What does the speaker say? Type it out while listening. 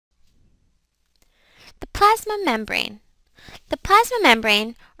plasma membrane. The plasma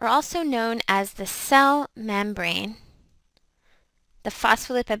membrane, or also known as the cell membrane, the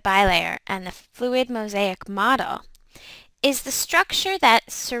phospholipid bilayer, and the fluid mosaic model, is the structure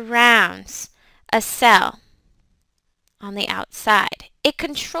that surrounds a cell on the outside. It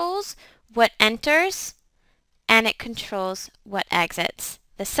controls what enters and it controls what exits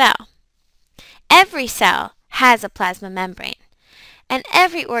the cell. Every cell has a plasma membrane, and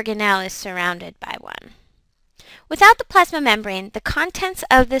every organelle is surrounded by one. Without the plasma membrane, the contents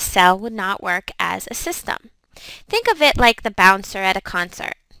of the cell would not work as a system. Think of it like the bouncer at a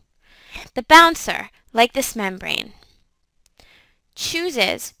concert. The bouncer, like this membrane,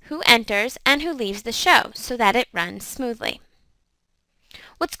 chooses who enters and who leaves the show so that it runs smoothly.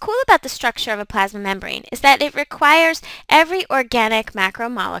 What's cool about the structure of a plasma membrane is that it requires every organic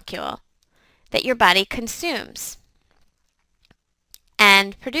macromolecule that your body consumes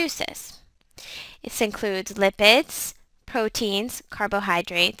and produces. This includes lipids, proteins,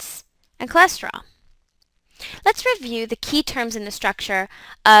 carbohydrates, and cholesterol. Let's review the key terms in the structure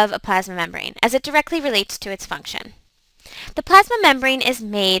of a plasma membrane as it directly relates to its function. The plasma membrane is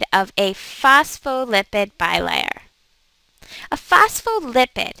made of a phospholipid bilayer. A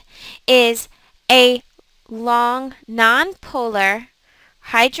phospholipid is a long, nonpolar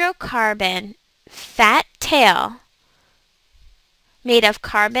hydrocarbon fat tail made of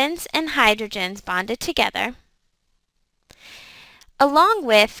carbons and hydrogens bonded together, along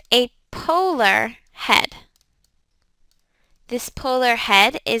with a polar head. This polar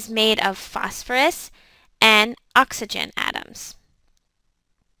head is made of phosphorus and oxygen atoms.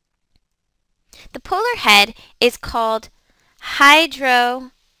 The polar head is called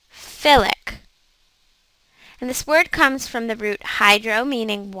hydrophilic. And this word comes from the root hydro,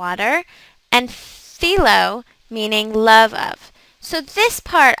 meaning water, and philo, meaning love of. So this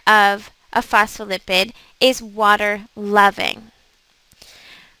part of a phospholipid is water-loving.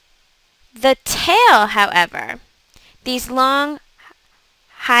 The tail, however, these long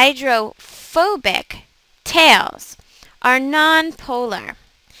hydrophobic tails are nonpolar.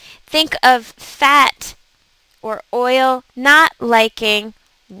 Think of fat or oil not liking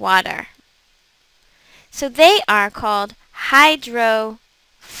water. So they are called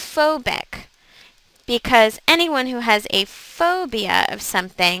hydrophobic because anyone who has a phobia of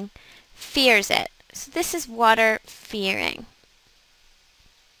something fears it. So this is water fearing.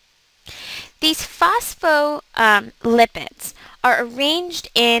 These phospholipids are arranged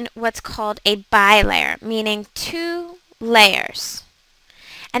in what's called a bilayer, meaning two layers.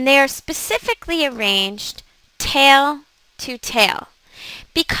 And they are specifically arranged tail to tail.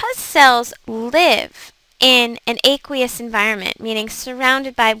 Because cells live in an aqueous environment, meaning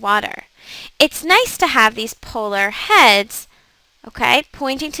surrounded by water, it's nice to have these polar heads, okay,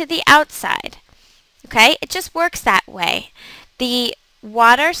 pointing to the outside. Okay, it just works that way. The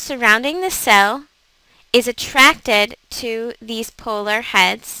water surrounding the cell is attracted to these polar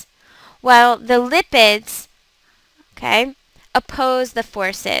heads, while the lipids, okay, oppose the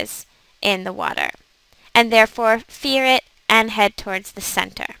forces in the water, and therefore fear it and head towards the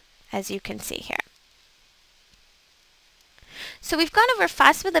center, as you can see here. So we've gone over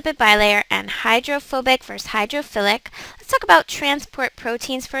phospholipid bilayer and hydrophobic versus hydrophilic. Let's talk about transport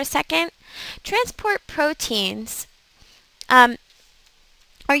proteins for a second. Transport proteins are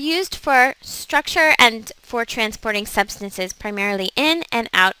used for structure and for transporting substances primarily in and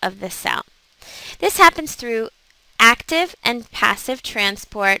out of the cell. This happens through active and passive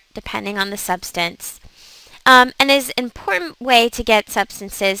transport depending on the substance, and is an important way to get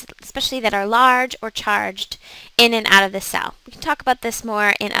substances, especially that are large or charged, in and out of the cell. We can talk about this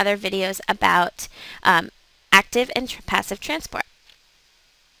more in other videos about active and passive transport.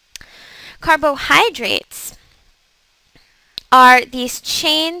 Carbohydrates are these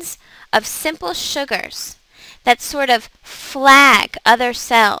chains of simple sugars that sort of flag other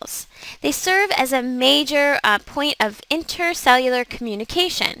cells. They serve as a major point of intercellular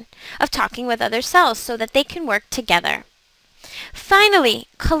communication, of talking with other cells so that they can work together. Finally,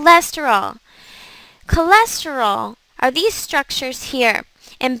 cholesterol. Cholesterol are these structures here,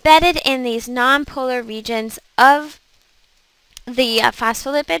 embedded in these nonpolar regions of the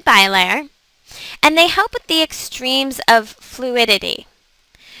phospholipid bilayer, and they help with the extremes of fluidity.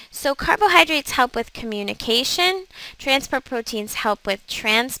 So carbohydrates help with communication, transport proteins help with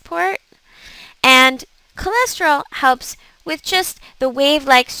transport, and cholesterol helps with just the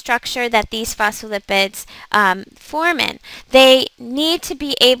wave-like structure that these phospholipids form in. They need to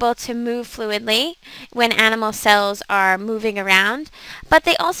be able to move fluidly when animal cells are moving around, but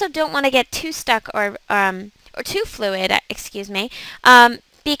they also don't want to get too stuck or too fluid,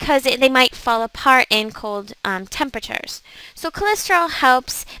 because they might fall apart in cold temperatures. So cholesterol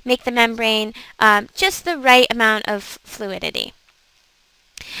helps make the membrane just the right amount of fluidity.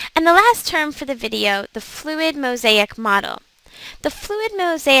 And the last term for the video, the fluid mosaic model. The fluid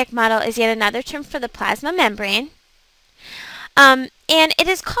mosaic model is yet another term for the plasma membrane. And it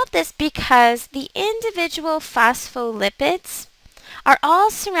is called this because the individual phospholipids are all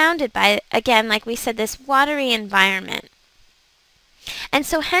surrounded by, again, like we said, this watery environment. And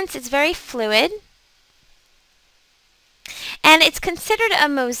so hence it's very fluid. And it's considered a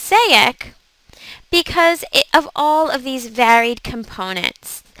mosaic because of all of these varied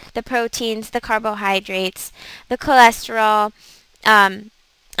components. The proteins, the carbohydrates, the cholesterol, and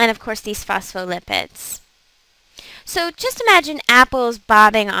of course these phospholipids. So just imagine apples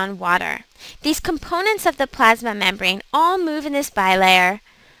bobbing on water. These components of the plasma membrane all move in this bilayer,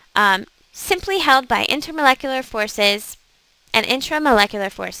 simply held by intermolecular forces and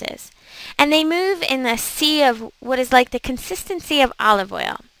intramolecular forces. And they move in a sea of what is like the consistency of olive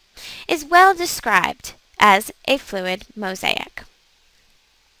oil. Is well described as a fluid mosaic.